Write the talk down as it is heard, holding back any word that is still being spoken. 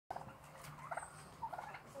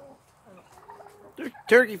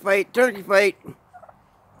Turkey fight, turkey fight.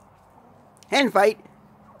 Hen fight.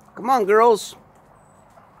 Come on, girls.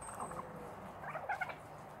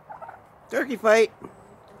 Turkey fight.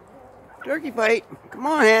 Turkey fight. Come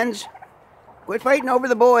on, hens. Quit fighting over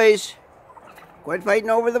the boys. Quit fighting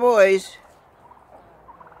over the boys.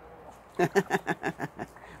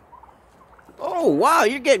 Oh, wow,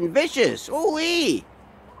 you're getting vicious. Holy.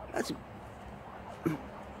 That's...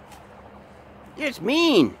 It's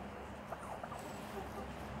mean.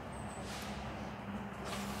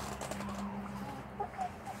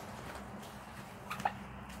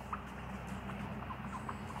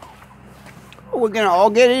 Oh, we're gonna all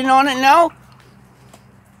get in on it now?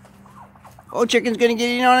 Oh, chicken's gonna get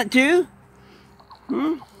in on it too?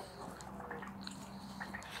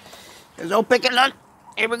 There's no picking nut.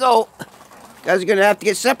 Here we go. Guys are gonna have to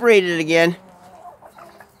get separated again.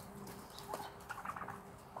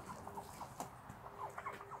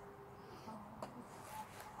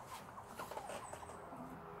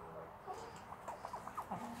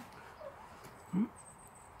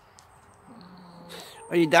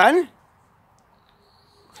 Are you done?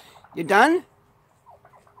 You done?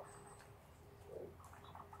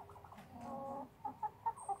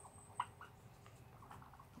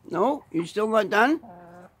 No? You're still not done?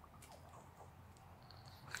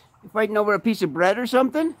 You fighting over a piece of bread or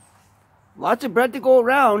something? Lots of bread to go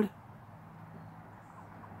around.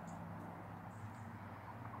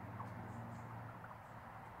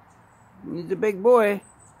 He's the big boy.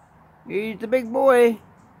 He's the big boy.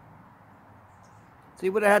 See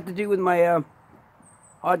what I had to do with my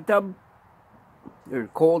hot tub? Or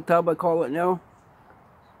cold tub, I call it now.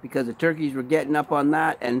 Because the turkeys were getting up on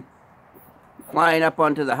that and flying up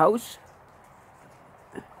onto the house.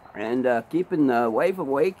 And keeping the wife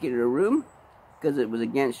awake in her room. Because it was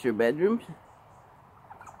against her bedroom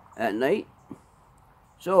at night.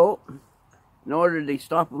 So, in order to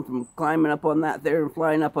stop them from climbing up on that there and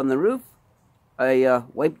flying up on the roof, I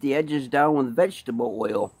wiped the edges down with vegetable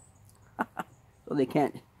oil. So they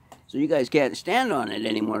can't, so you guys can't stand on it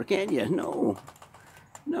anymore, can you? No.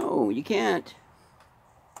 No, you can't.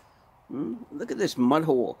 Look at this mud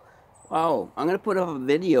hole. Wow, I'm going to put up a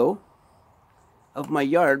video of my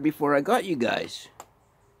yard before I got you guys.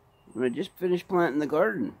 When I just finished planting the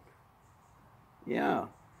garden. Yeah.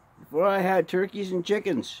 Before I had turkeys and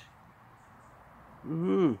chickens.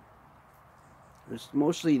 It's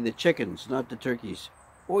mostly the chickens, not the turkeys.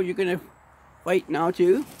 Oh, you're going to fight now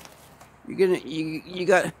too? You're gonna, you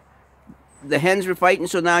got, the hens were fighting,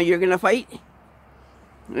 so now you're gonna fight?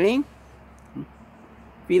 Right?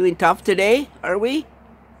 Feeling tough today, are we?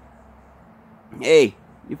 Hey,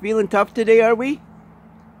 you feeling tough today, are we?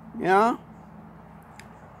 Yeah?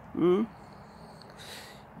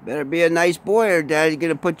 Better be a nice boy or Daddy's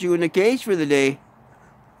gonna put you in the cage for the day.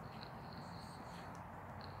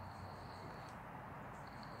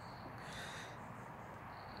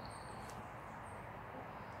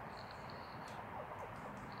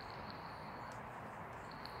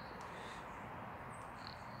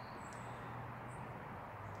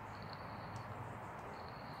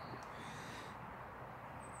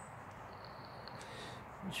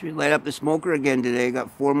 Should light up the smoker again today. I got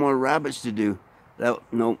 4 more rabbits to do.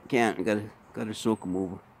 No, can't. I gotta soak them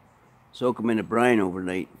over. Soak them in the brine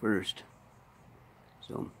overnight first.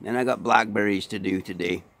 So, and I got blackberries to do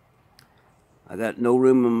today. I got no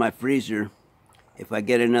room in my freezer. If I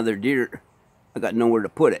get another deer, I got nowhere to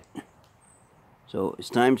put it. So it's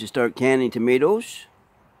time to start canning tomatoes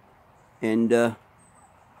and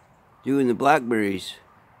doing the blackberries.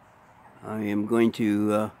 I am going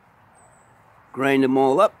to grind them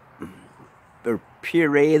all up, or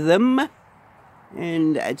puree them,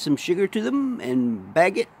 and add some sugar to them, and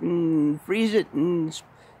bag it, and freeze it in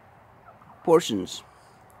portions.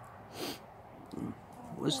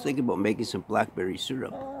 I was thinking about making some blackberry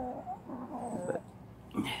syrup,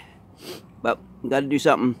 but got to do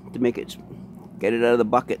something to make it, get it out of the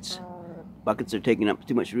buckets. Buckets are taking up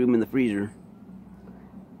too much room in the freezer,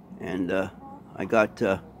 and I got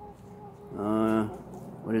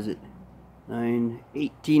what is it?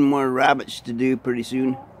 18 more rabbits to do pretty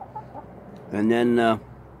soon, and then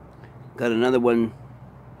got another one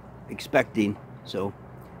expecting. So,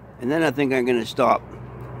 and then I think I'm gonna stop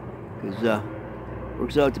because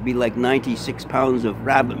works out to be like 96 pounds of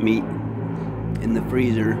rabbit meat in the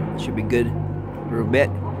freezer. Should be good for a bit.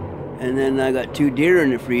 And then I got 2 deer in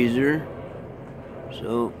the freezer.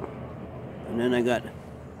 So, and then I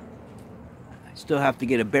still have to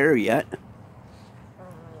get a bear yet.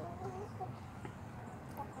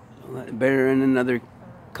 Bear and another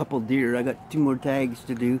couple deer. I got 2 more tags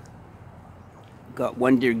to do. Got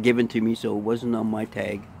 1 deer given to me, so it wasn't on my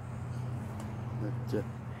tag. But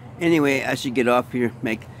anyway, I should get off here,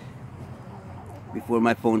 before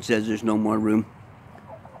my phone says there's no more room.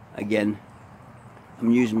 Again,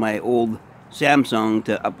 I'm using my old Samsung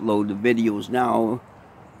to upload the videos now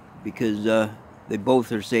because they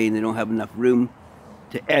both are saying they don't have enough room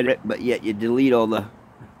to edit, but yet you delete all the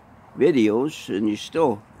videos and you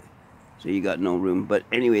still say you got no room. But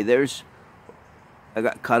anyway, I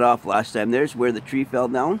got cut off last time. There's where the tree fell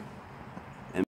down.